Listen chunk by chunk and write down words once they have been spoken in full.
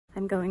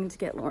I'm going to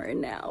get Lauren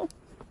now.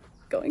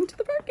 Going to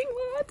the parking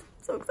lot.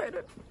 So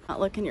excited. Not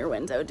look in your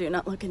window. Do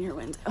not look in your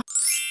window.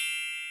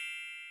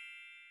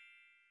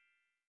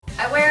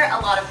 I wear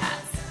a lot of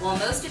hats. While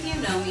most of you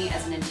know me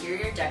as an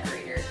interior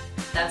decorator,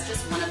 that's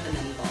just one of the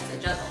many balls I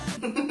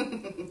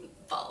juggle.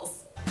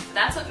 Balls.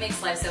 That's what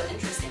makes life so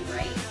interesting,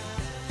 right?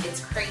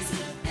 It's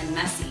crazy and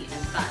messy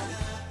and fun.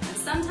 And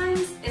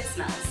sometimes it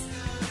smells.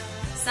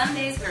 Some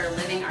days we're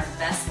living our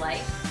best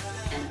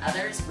life, and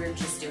others we're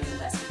just doing the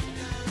best we can.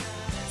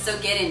 So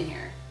get in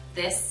here.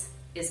 This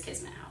is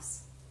Kismet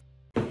House.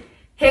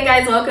 Hey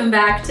guys, welcome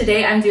back.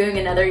 Today I'm doing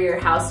another Your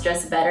House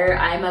Just Better.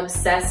 I'm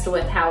obsessed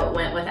with how it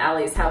went with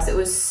Allie's house. It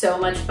was so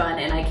much fun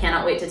and I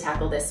cannot wait to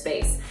tackle this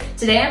space.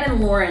 Today I'm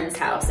in Lauren's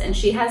house and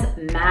she has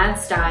mad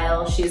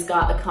style. She's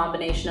got a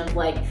combination of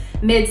like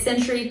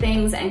mid-century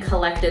things and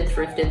collected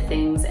thrifted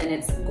things and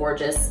it's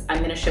gorgeous.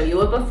 I'm gonna show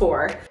you a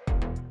before.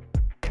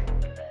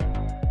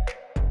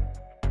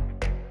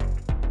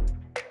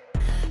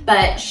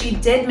 But she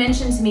did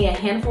mention to me a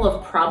handful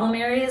of problem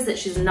areas that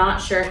she's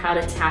not sure how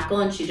to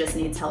tackle and she just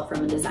needs help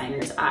from a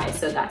designer's eye.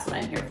 So that's what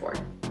I'm here for.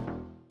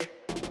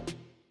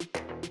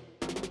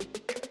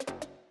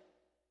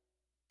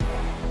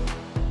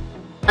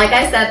 Like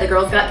I said, the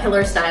girl's got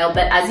killer style,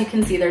 but as you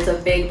can see, there's a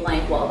big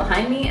blank wall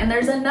behind me and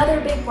there's another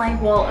big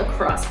blank wall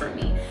across from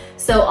me.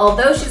 So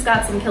although she's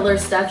got some killer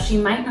stuff, she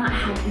might not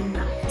have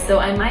enough. So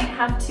I might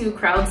have to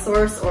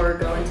crowdsource or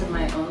go into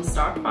my own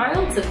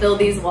stockpile to fill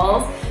these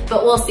walls,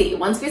 but we'll see.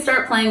 Once we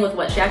start playing with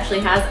what she actually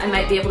has, I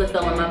might be able to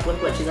fill them up with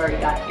what she's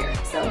already got here.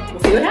 So we'll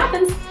see what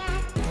happens.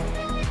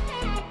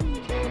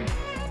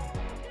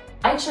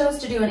 I chose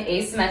to do an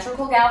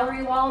asymmetrical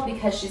gallery wall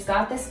because she's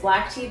got this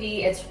black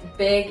TV, it's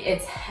big,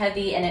 it's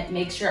heavy, and it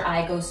makes your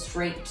eye go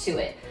straight to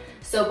it.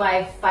 So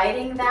by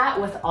fighting that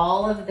with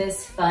all of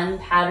this fun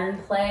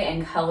pattern play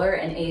and color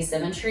and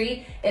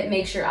asymmetry, it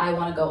makes your eye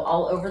want to go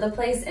all over the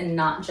place and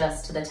not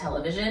just to the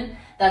television.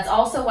 That's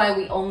also why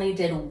we only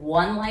did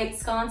one light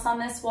sconce on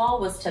this wall,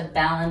 was to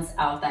balance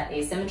out that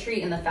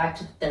asymmetry and the fact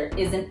that there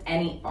isn't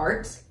any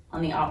art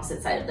on the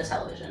opposite side of the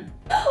television.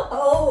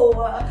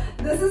 Oh,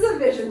 this is a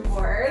vision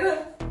board.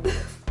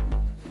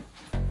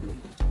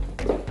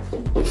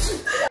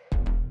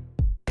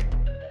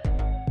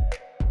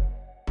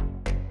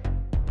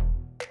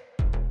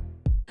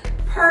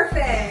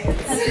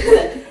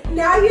 Perfect.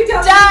 Now you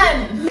don't.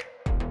 Done.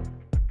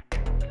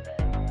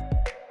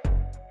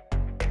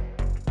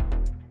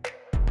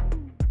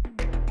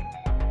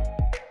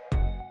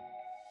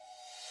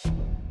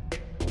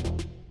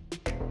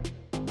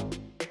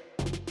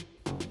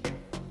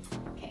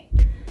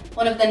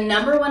 One of the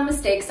 #1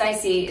 mistakes I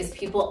see is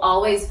people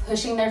always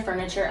pushing their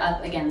furniture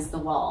up against the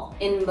wall.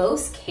 In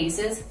most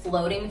cases,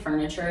 floating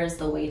furniture is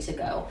the way to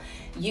go.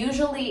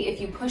 Usually,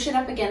 if you push it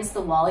up against the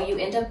wall, you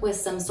end up with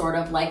some sort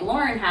of, like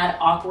Lauren had,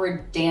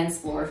 awkward dance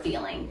floor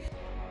feeling.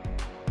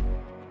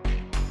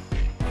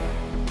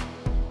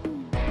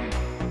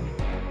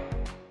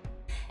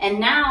 And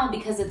now,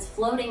 because it's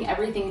floating,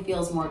 everything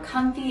feels more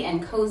comfy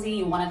and cozy.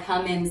 You want to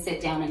come in,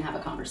 sit down, and have a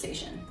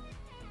conversation.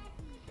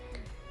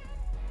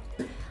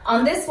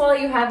 On this wall,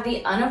 you have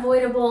the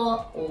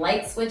unavoidable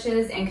light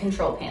switches and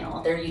control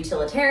panel. They're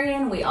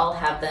utilitarian, we all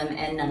have them,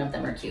 and none of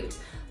them are cute.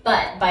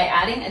 But by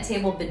adding a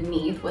table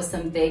beneath with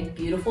some big,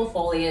 beautiful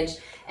foliage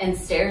and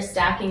stair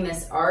stacking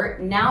this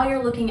art, now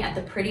you're looking at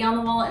the pretty on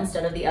the wall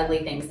instead of the ugly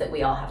things that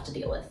we all have to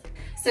deal with.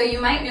 So you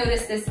might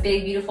notice this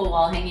big, beautiful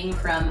wall hanging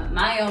from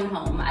my own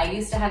home. I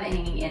used to have it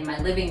hanging in my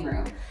living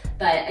room.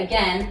 But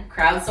again,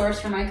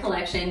 crowdsourced for my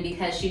collection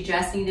because she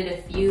just needed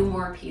a few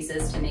more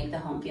pieces to make the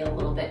home feel a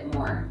little bit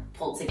more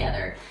pulled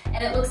together.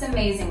 And it looks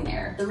amazing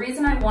there. The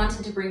reason I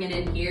wanted to bring it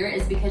in here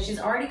is because she's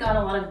already got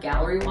a lot of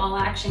gallery wall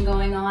action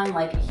going on,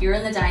 like here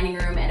in the dining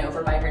room and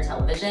over by her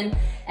television.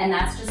 And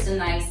that's just a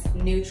nice,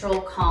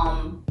 neutral,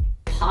 calm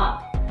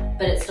pop,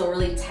 but it's still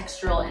really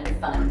textural and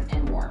fun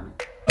and warm.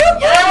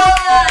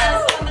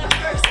 Yes! On the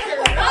first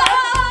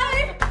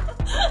try!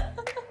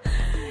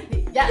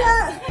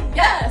 Yes!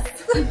 Yes!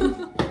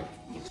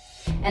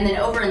 And then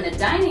over in the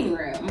dining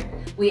room,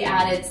 we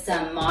added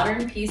some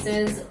modern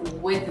pieces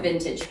with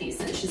vintage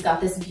pieces. She's got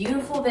this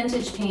beautiful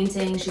vintage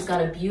painting, she's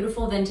got a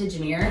beautiful vintage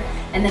mirror,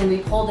 and then we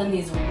pulled in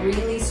these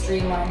really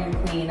streamlined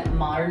and clean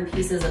modern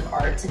pieces of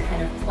art to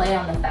kind of play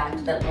on the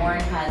fact that Lauren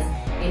has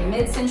a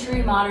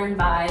mid-century modern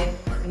vibe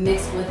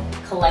mixed with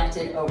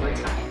collected over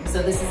time.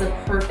 So this is a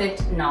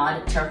perfect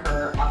nod to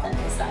her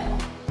authentic style.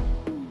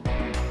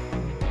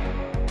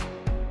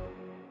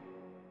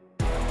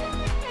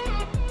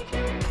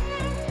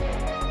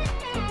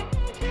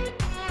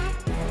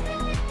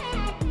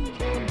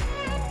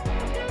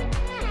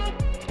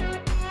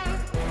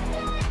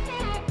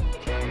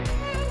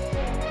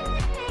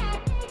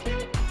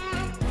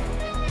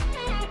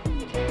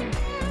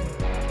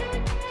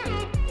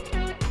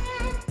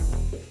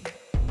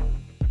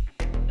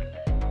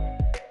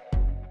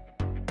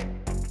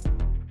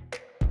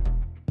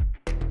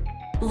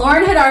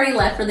 Lauren had already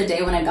left for the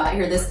day when I got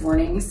here this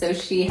morning, so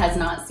she has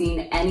not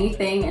seen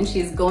anything, and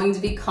she's going to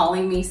be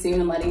calling me soon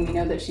and letting me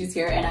know that she's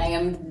here, and I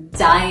am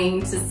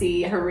dying to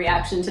see her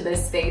reaction to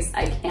this space.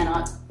 I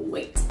cannot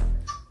wait.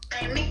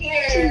 I'm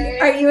here.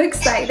 Are you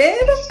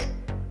excited?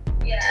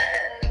 Yes.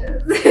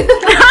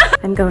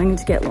 I'm going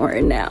to get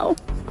Lauren now.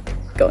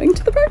 Going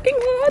to the parking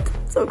lot.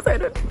 So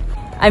excited.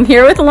 I'm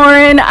here with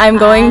Lauren. I'm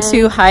going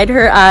to hide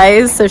her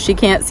eyes so she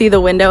can't see the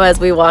window as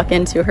we walk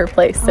into her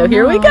place. So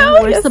here we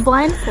go. Where's the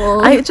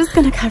blindfold? I'm just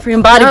gonna cover you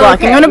in body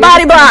blocking. I'm gonna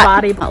body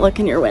block. Do not look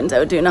in your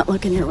window. Do not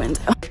look in your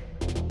window.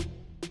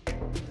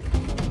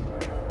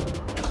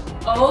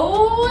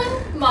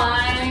 Oh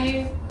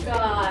my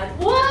God.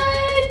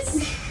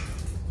 What?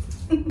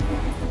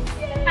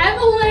 I have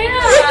a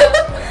lamp.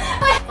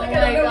 Oh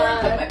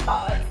my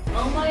God.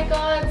 Oh my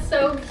God,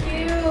 so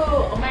cute.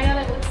 Oh my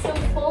God, it looks so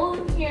full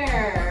in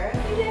here.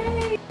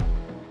 Yay.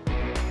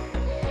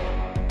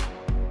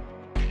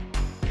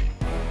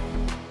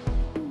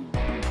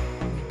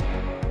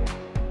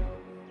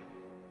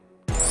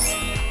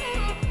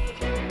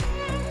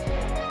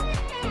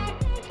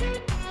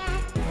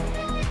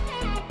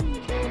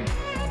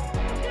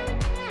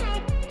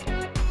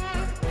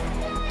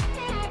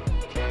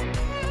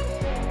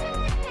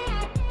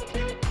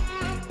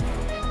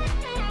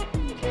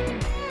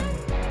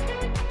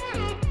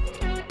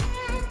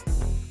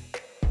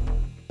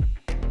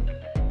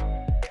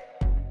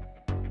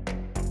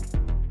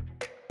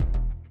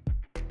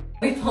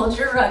 We pulled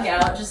your rug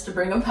out just to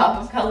bring a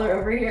pop of color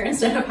over here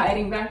instead of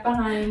hiding back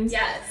behind.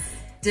 Yes.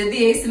 Did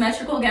the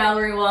asymmetrical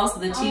gallery wall so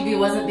the TV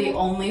wasn't the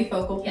only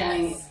focal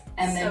point. Yes.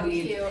 And then So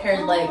we cute.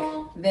 paired like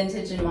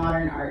vintage and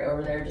modern art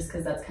over there just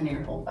because that's kind of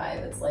your whole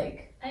vibe. It's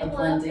like I a love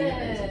blending of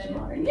it. vintage and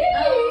modern.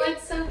 Oh,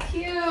 that's so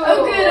cute.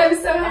 Oh good, I'm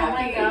so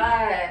happy. Oh my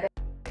God.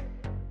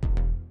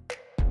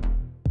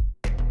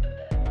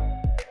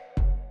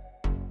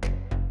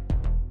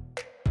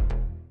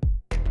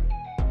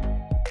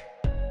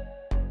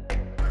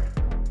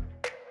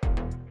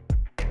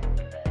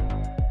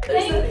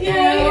 Thank you.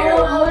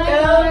 Oh my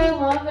God, I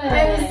love it.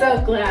 I'm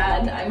so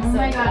glad. I'm Oh so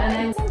my God, glad.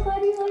 and I'm so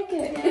glad you like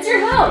it. It's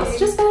your house,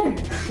 just better.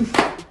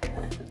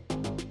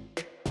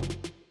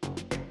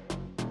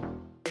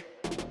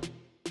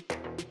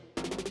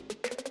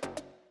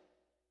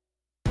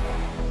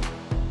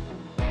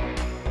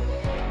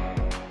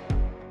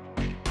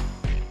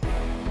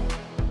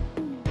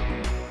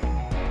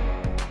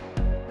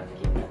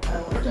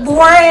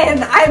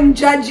 Lauren, I'm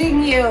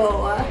judging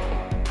you.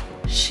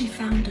 She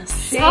found a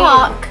Shame.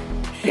 sock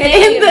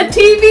in the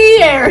TV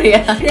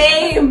area.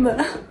 Shame.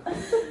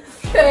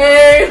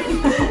 Shame.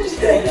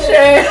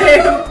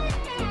 Shame.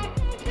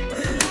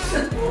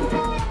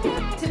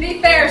 To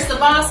be fair, the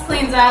boss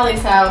cleans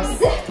Allie's house.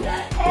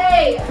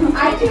 Hey,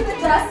 I do the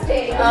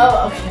dusting.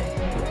 Oh, okay.